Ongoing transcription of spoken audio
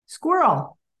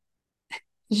Squirrel,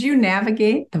 as you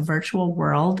navigate the virtual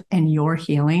world and your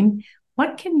healing,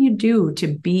 what can you do to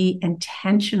be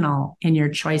intentional in your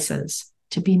choices,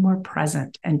 to be more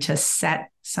present, and to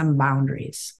set some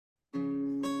boundaries?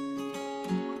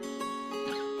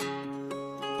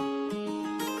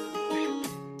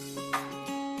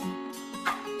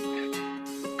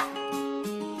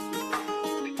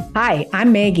 Hi,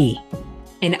 I'm Maggie.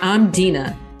 And I'm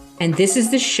Dina. And this is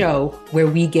the show where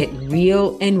we get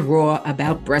real and raw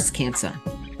about breast cancer.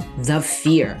 The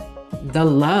fear, the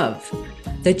love,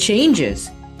 the changes,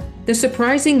 the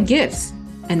surprising gifts,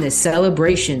 and the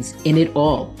celebrations in it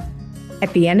all.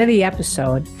 At the end of the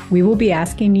episode, we will be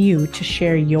asking you to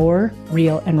share your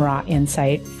real and raw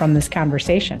insight from this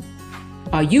conversation.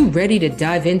 Are you ready to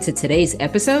dive into today's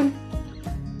episode?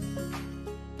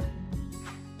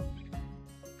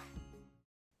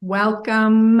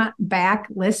 Welcome back,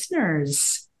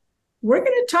 listeners. We're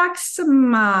going to talk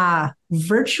some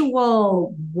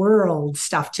virtual world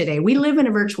stuff today. We live in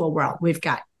a virtual world. We've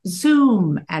got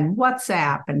Zoom and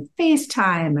WhatsApp and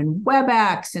FaceTime and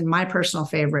WebEx and my personal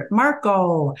favorite,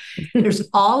 Marco. There's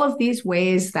all of these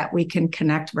ways that we can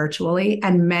connect virtually.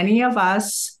 And many of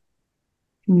us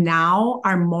now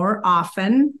are more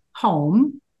often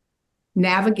home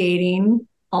navigating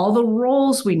all the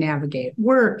roles we navigate,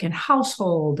 work and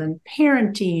household and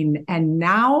parenting, and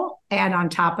now add on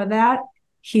top of that,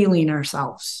 healing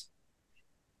ourselves.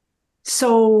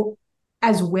 So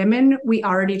as women, we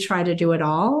already try to do it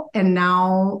all. And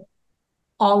now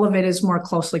all of it is more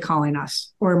closely calling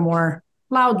us or more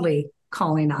loudly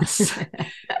calling us.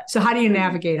 So how do you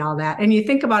navigate all that? And you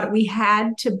think about it, we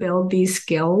had to build these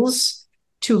skills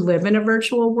to live in a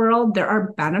virtual world. There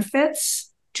are benefits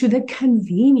to the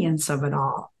convenience of it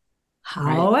all.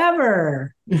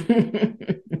 However, I'm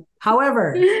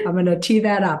going to tee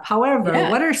that up. However,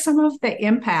 What are some of the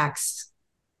impacts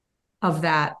of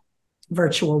that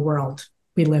virtual world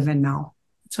we live in now?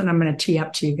 That's what I'm going to tee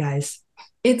up to you guys.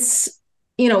 It's,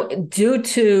 due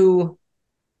to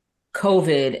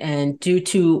COVID and due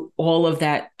to all of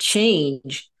that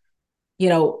change,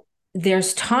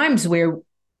 there's times where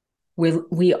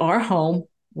we are home,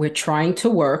 we're trying to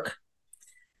work,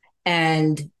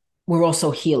 and we're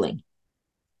also healing.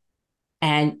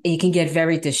 And you can get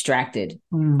very distracted.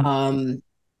 I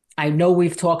know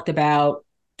we've talked about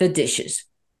the dishes,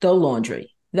 the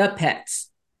laundry, the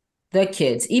pets, the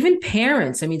kids, even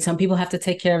parents. I mean, some people have to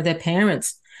take care of their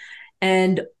parents.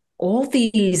 And all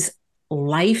these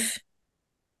life,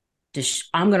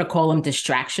 I'm going to call them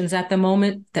distractions at the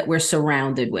moment that we're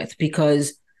surrounded with,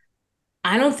 because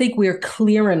I don't think we're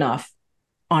clear enough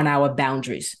on our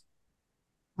boundaries.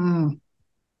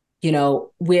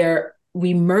 Where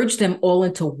we merge them all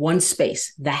into one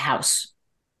space, the house,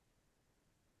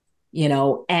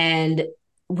 and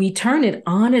we turn it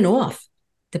on and off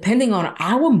depending on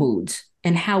our moods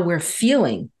and how we're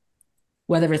feeling,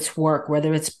 whether it's work,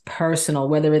 whether it's personal,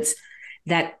 whether it's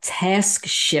that task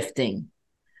shifting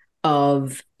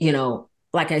of,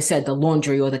 like I said, the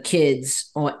laundry or the kids,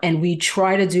 and we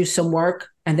try to do some work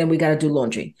and then we got to do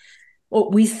laundry. Or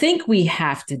we think we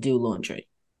have to do laundry.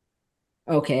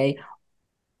 Okay.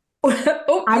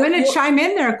 I'm going to chime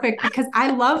in there quick because I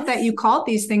love that you called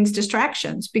these things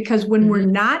distractions, because when we're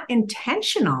not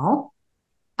intentional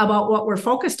about what we're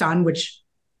focused on, which,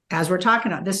 as we're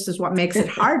talking about, this is what makes it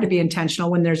hard to be intentional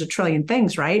when there's a trillion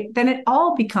things, right? Then it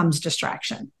all becomes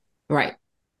distraction. Right.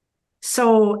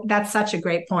 So that's such a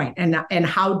great point. And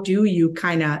how do you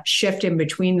kind of shift in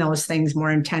between those things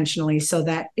more intentionally so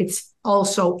that it's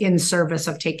also in service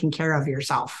of taking care of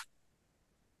yourself?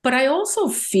 But I also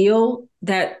feel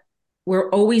that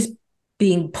we're always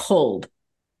being pulled,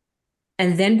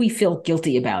 and then we feel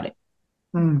guilty about it.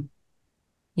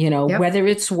 Whether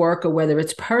it's work or whether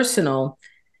it's personal.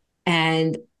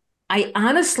 And I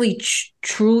honestly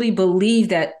truly believe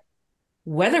that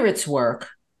whether it's work,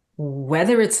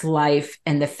 whether it's life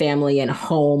and the family and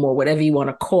home, or whatever you want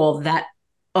to call that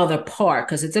other part,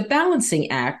 because it's a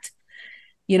balancing act,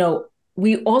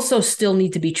 we also still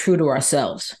need to be true to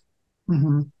ourselves.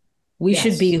 We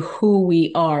should be who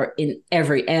we are in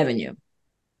every avenue.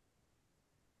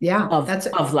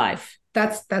 Of life.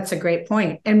 That's a great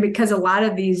point. And because a lot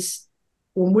of these,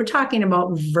 when we're talking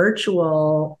about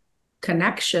virtual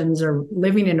connections or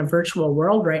living in a virtual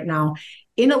world right now,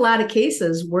 in a lot of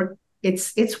cases,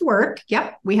 it's work.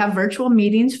 Yep. We have virtual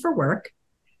meetings for work,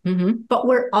 but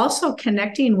we're also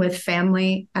connecting with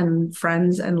family and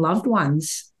friends and loved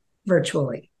ones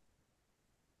virtually.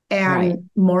 And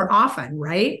more often,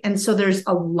 right? And so there's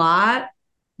a lot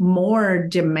more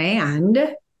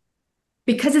demand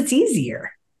because it's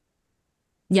easier.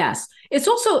 Yes. It's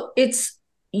also,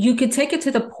 you could take it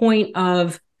to the point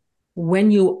of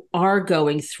when you are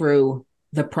going through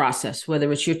the process,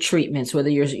 whether it's your treatments, whether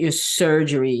your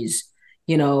surgeries,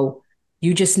 you know,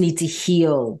 you just need to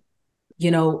heal.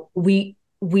 You know, we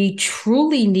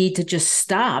truly need to just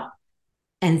stop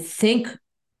and think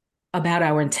about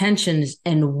our intentions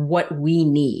and what we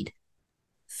need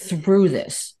through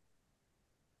this.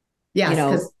 You Yes,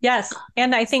 know, because Yes.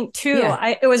 And I think too,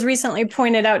 yeah, it was recently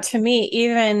pointed out to me,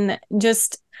 even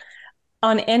just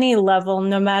on any level,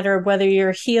 no matter whether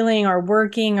you're healing or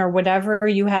working or whatever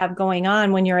you have going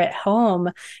on when you're at home,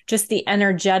 just the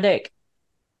energetic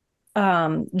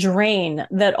drain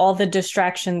that all the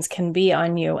distractions can be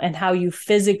on you and how you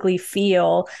physically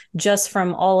feel just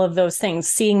from all of those things,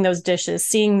 seeing those dishes,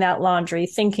 seeing that laundry,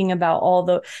 thinking about all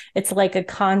the, it's like a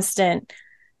constant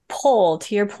pull,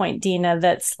 to your point, Dina,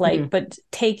 that's like, but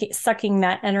sucking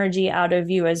that energy out of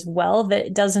you as well,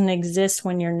 that doesn't exist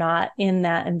when you're not in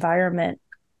that environment,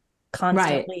 right.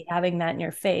 constantly having that in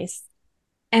your face.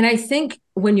 And I think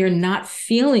when you're not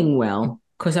feeling well,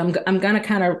 because I'm gonna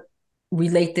kind of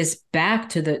relate this back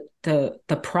to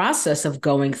the process of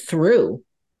going through,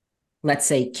 let's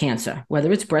say, cancer, whether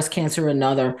it's breast cancer or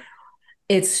another,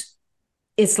 it's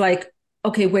like,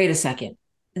 okay, wait a second.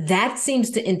 That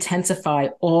seems to intensify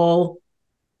all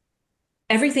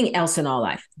everything else in our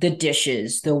life, the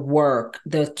dishes, the work,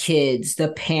 the kids,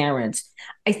 the parents.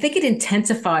 I think it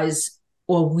intensifies,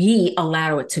 or we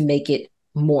allow it to make it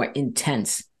more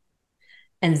intense.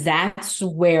 And that's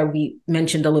where we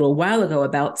mentioned a little while ago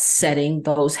about setting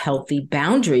those healthy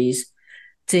boundaries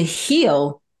to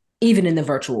heal, even in the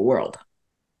virtual world.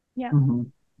 Yeah. mm-hmm.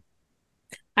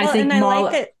 I Well, think and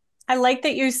Marla. I like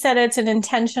that you said it's an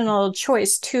intentional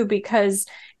choice too, because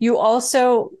you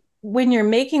also, when you're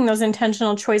making those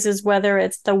intentional choices, whether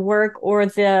it's the work or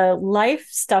the life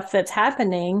stuff that's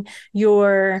happening,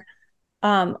 you're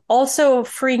also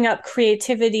freeing up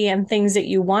creativity and things that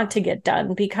you want to get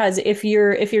done. Because if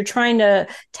you're trying to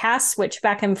task switch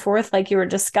back and forth like you were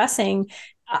discussing,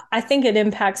 I think it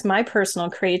impacts my personal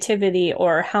creativity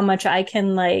or how much I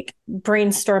can like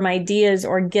brainstorm ideas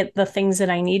or get the things that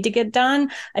I need to get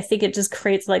done. I think it just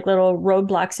creates like little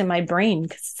roadblocks in my brain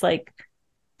because it's like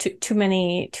too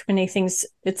many things.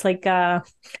 It's like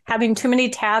having too many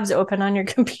tabs open on your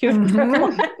computer at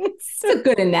once. It's a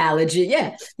good analogy.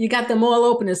 Yeah. You got them all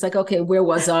open. It's like, okay, where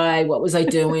was I? What was I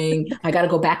doing? I got to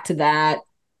go back to that.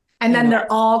 And then know. they're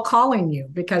all calling you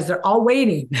because they're all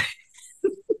waiting.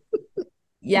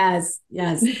 Yes,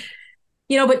 yes.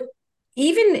 But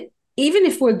even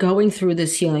if we're going through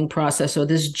this healing process or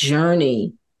this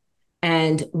journey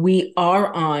and we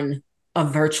are on a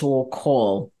virtual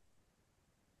call,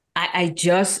 I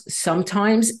just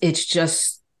sometimes it's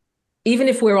just, even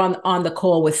if we're on the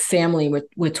call with family,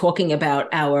 we're talking about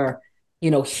our,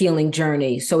 healing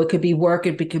journey. So it could be work,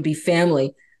 it could be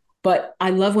family. But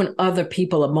I love when other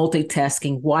people are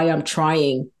multitasking why I'm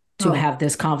trying to have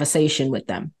this conversation with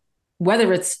them.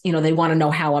 Whether it's, they want to know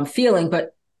how I'm feeling,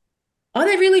 but are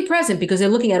they really present because they're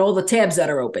looking at all the tabs that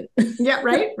are open? Yeah,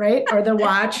 right. Or their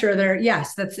watch or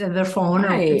yes, that's their phone. Or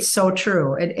Right. it's so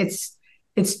true.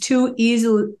 It's too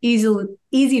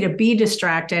easy to be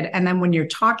distracted. And then when you're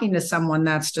talking to someone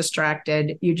that's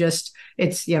distracted,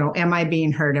 am I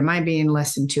being heard? Am I being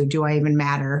listened to? Do I even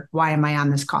matter? Why am I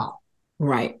on this call?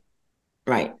 Right.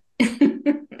 Right.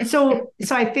 So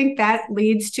I think that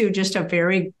leads to just a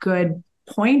very good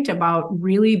point about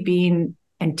really being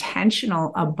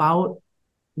intentional about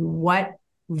what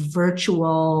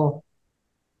virtual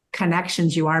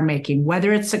connections you are making,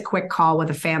 whether it's a quick call with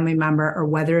a family member or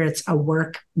whether it's a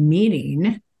work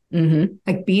meeting,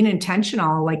 like being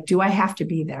intentional, like, do I have to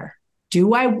be there?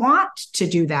 Do I want to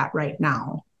do that right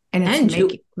now? And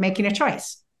it's making a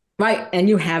choice. Right. And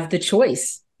you have the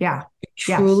choice. Yeah.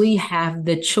 You truly have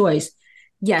the choice.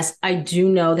 Yes, I do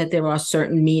know that there are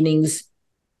certain meetings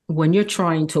when you're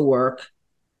trying to work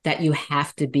that you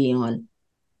have to be on.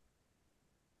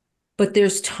 But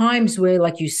there's times where,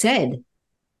 like you said,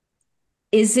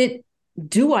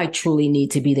 do I truly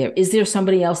need to be there? Is there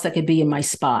somebody else that could be in my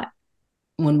spot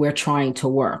when we're trying to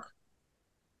work?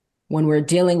 When we're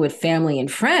dealing with family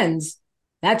and friends,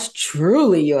 that's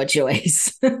truly your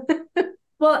choice.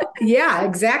 Well, yeah,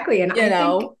 exactly. And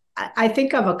I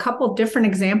think of a couple different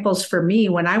examples for me.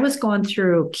 When I was going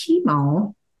through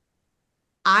chemo,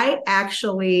 I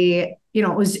actually,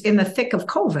 it was in the thick of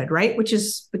COVID, right? Which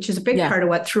is a big part of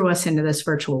what threw us into this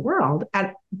virtual world.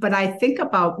 But I think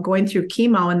about going through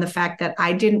chemo and the fact that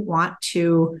I didn't want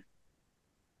to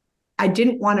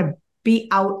be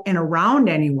out and around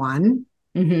anyone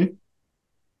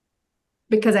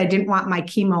because I didn't want my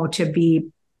chemo to be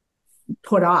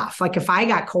put off. Like if I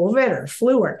got COVID or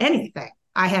flu or anything,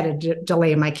 I had a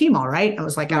delay in my chemo, right? I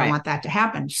was like, I don't want that to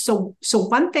happen. So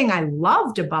one thing I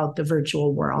loved about the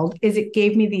virtual world is it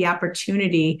gave me the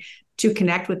opportunity to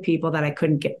connect with people that I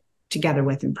couldn't get together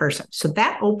with in person. So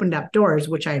that opened up doors,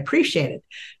 which I appreciated.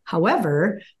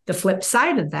 However, the flip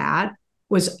side of that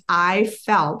was I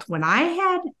felt when I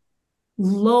had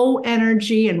low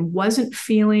energy and wasn't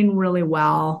feeling really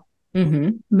well,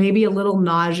 maybe a little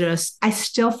nauseous, I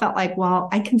still felt like, well,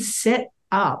 I can sit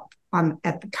up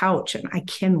at the couch and I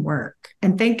can work.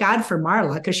 And thank God for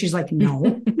Marla, because she's like,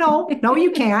 no,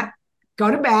 you can't.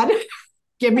 Go to bed.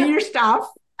 Give me your stuff.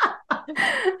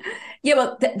 Yeah,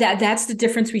 well, that's the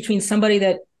difference between somebody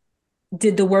that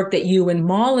did the work that you and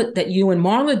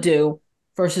Marla do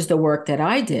versus the work that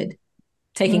I did,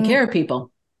 taking care of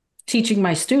people, teaching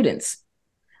my students.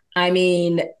 I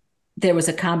mean, there was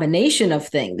a combination of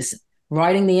things.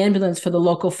 Riding the ambulance for the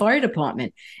local fire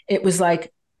department. It was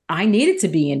like I needed to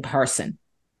be in person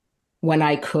when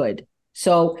I could.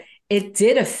 So it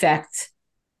did affect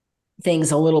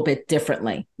things a little bit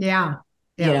differently. Yeah.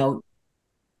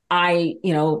 I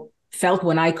felt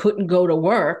when I couldn't go to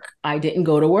work, I didn't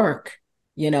go to work.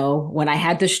 When I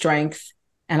had the strength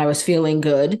and I was feeling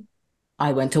good,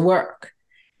 I went to work.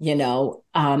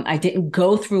 I didn't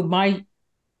go through my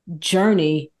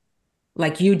journey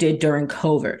like you did during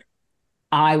COVID.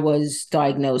 I was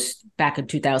diagnosed back in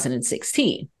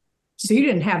 2016. So you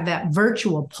didn't have that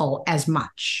virtual pull as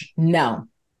much. No.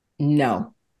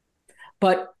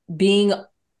 But being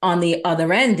on the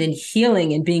other end and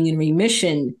healing and being in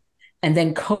remission, and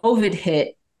then COVID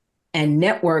hit and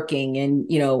networking and,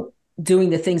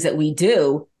 doing the things that we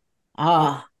do,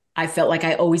 I felt like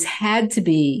I always had to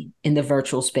be in the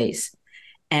virtual space.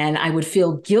 And I would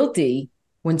feel guilty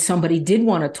when somebody did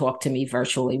want to talk to me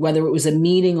virtually, whether it was a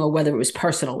meeting or whether it was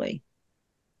personally,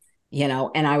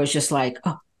 and I was just like,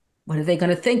 oh, what are they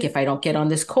going to think if I don't get on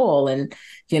this call? And,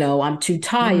 I'm too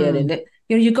tired. And,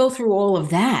 you go through all of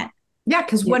that. Yeah,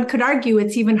 because one could argue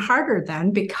it's even harder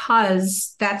then,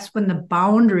 because that's when the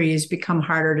boundaries become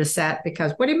harder to set.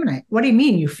 Because what do you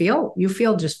mean? You feel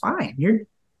just fine.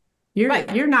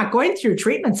 You're not going through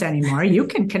treatments anymore. You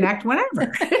can connect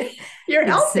whenever. You're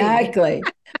healthy. Exactly.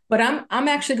 But I'm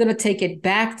actually going to take it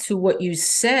back to what you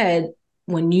said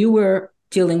when you were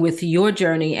dealing with your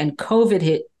journey and COVID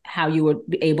hit, how you were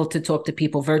able to talk to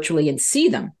people virtually and see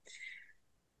them.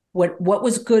 What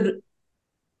was good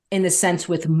in the sense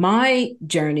with my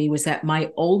journey was that my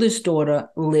oldest daughter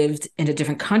lived in a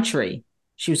different country.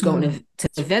 She was going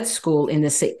to vet school in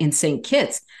St.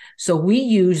 Kitts. So we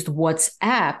used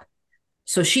WhatsApp.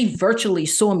 So she virtually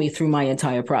saw me through my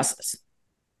entire process.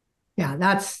 Yeah,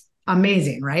 that's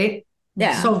amazing, right?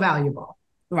 Yeah. So valuable.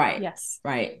 Right. Yes.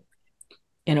 Right.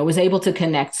 Was able to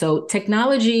connect. So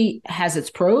technology has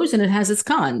its pros and it has its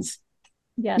cons.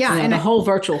 Yes. Yeah. And the whole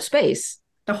virtual space.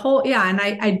 And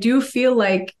I do feel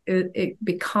like it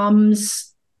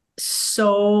becomes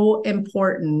so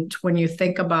important when you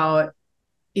think about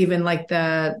even like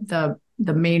the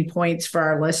main points for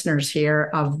our listeners here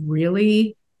of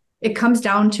really, it comes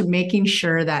down to making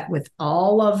sure that with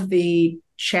all of the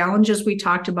challenges we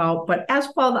talked about, but as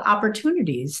well the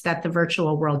opportunities that the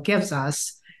virtual world gives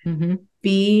us,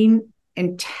 being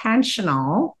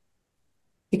intentional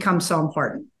becomes so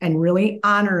important, and really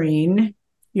honoring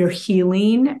your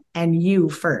healing and you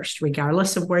first,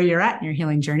 regardless of where you're at in your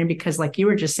healing journey. Because like you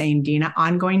were just saying, Dina,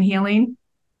 ongoing healing,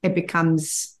 it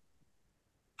becomes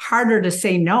harder to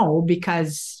say no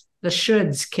because the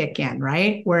shoulds kick in,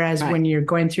 right? Whereas when you're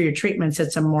going through your treatments,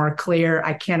 it's a more clear,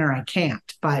 I can or I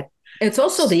can't. But it's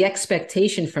also the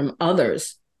expectation from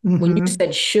others. When you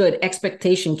said should,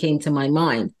 expectation came to my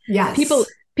mind. Yes.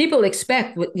 People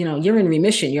expect, you're in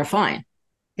remission, you're fine.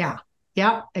 Yeah.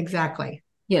 Yeah, exactly.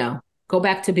 Go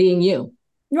back to being you.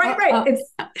 Right.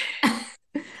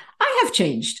 I have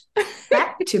changed.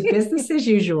 Back to business as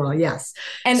usual. Yes.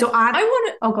 And so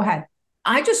go ahead.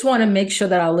 I just want to make sure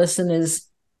that our listeners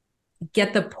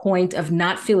get the point of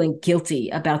not feeling guilty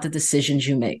about the decisions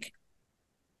you make.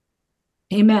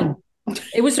 Amen.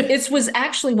 It was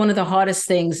actually one of the hardest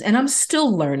things, and I'm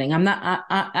still learning.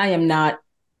 I am not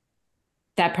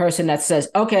that person that says,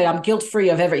 okay, I'm guilt-free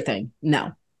of everything.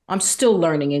 No, I'm still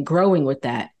learning and growing with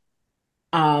that.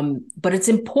 But it's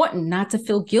important not to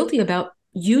feel guilty about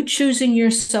you choosing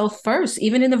yourself first,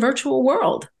 even in the virtual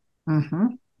world.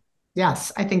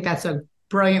 Yes, I think that's a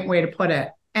brilliant way to put it.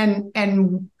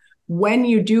 And when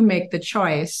you do make the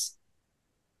choice,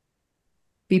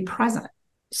 be present.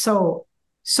 So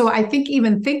I think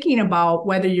even thinking about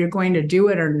whether you're going to do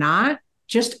it or not,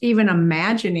 just even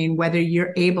imagining whether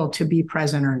you're able to be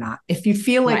present or not. If you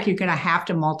feel like you're going to have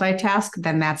to multitask,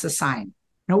 then that's a sign.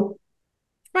 Nope.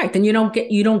 Right. Then you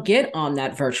don't get on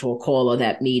that virtual call or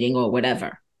that meeting or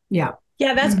whatever. Yeah.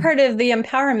 Yeah, that's part of the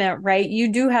empowerment, right?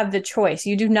 You do have the choice.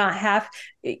 You do not have,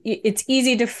 it's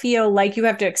easy to feel like you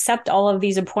have to accept all of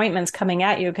these appointments coming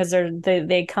at you because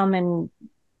they come in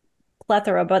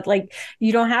plethora, but like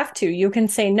you don't have to. You can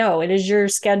say no. It is your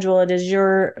schedule. It is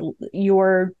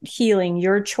your healing,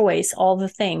 your choice, all the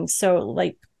things. So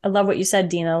like, I love what you said,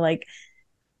 Dina, like,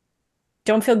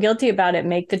 don't feel guilty about it.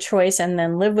 Make the choice and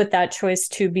then live with that choice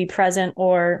to be present,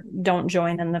 or don't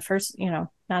join in the first,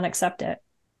 not accept it.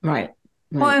 Right.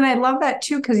 Well, and I love that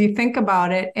too, because you think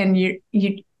about it and you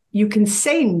can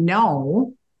say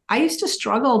no. I used to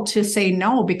struggle to say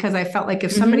no because I felt like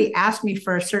if somebody asked me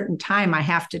for a certain time, I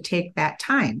have to take that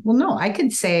time. Well, no, I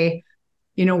could say,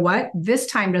 you know what, this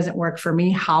time doesn't work for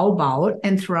me. How about,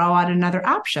 and throw out another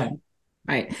option.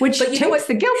 Right. Which takes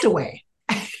the guilt away.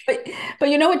 But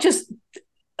you know what, just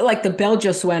like the bell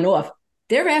just went off.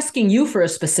 They're asking you for a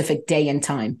specific day and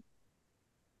time.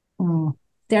 Mm.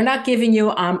 They're not giving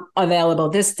you, I'm available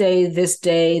this day,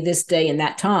 and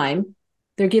that time.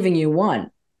 They're giving you one.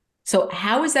 So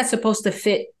how is that supposed to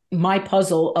fit my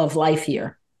puzzle of life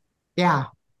here? Yeah.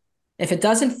 If it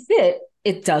doesn't fit,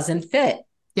 it doesn't fit.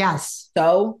 Yes.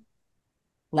 So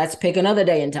let's pick another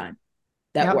day and time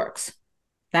that works.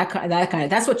 That kind of,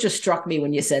 that's what just struck me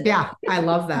when you said that. Yeah, I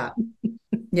love that.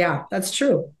 Yeah, that's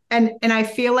true. And I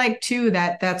feel like too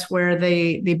that's where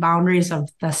the boundaries of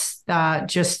this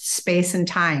just space and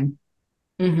time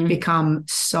become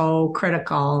so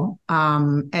critical,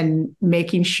 and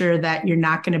making sure that you're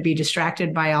not going to be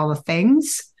distracted by all the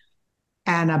things.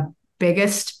 And a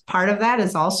biggest part of that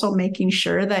is also making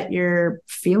sure that you're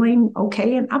feeling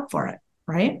okay and up for it,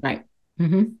 right? Right.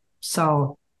 Mm-hmm.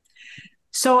 So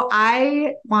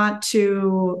I want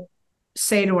to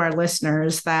say to our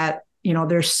listeners that,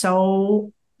 there's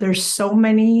so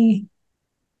many,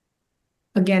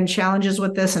 again, challenges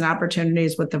with this and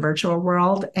opportunities with the virtual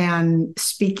world. And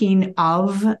speaking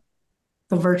of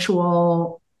the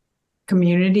virtual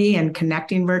community and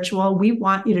connecting virtual, we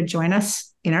want you to join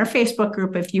us in our Facebook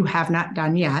group if you have not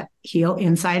done yet, Heal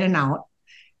Inside and Out,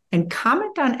 and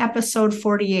comment on episode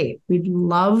 48. We'd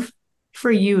love for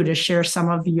you to share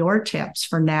some of your tips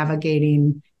for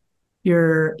navigating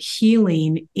your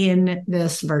healing in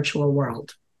this virtual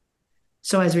world.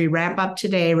 So as we wrap up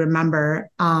today, remember,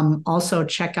 also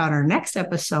check out our next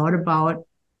episode about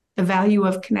the value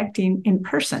of connecting in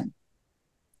person,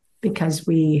 because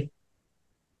we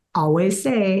always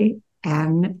say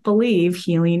and believe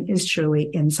healing is truly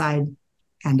inside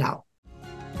and out.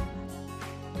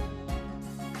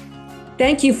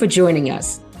 Thank you for joining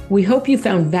us. We hope you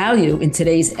found value in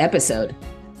today's episode.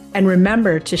 And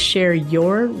remember to share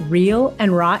your real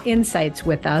and raw insights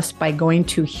with us by going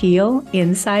to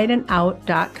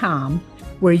healinsideandout.com,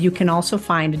 where you can also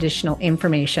find additional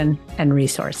information and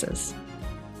resources.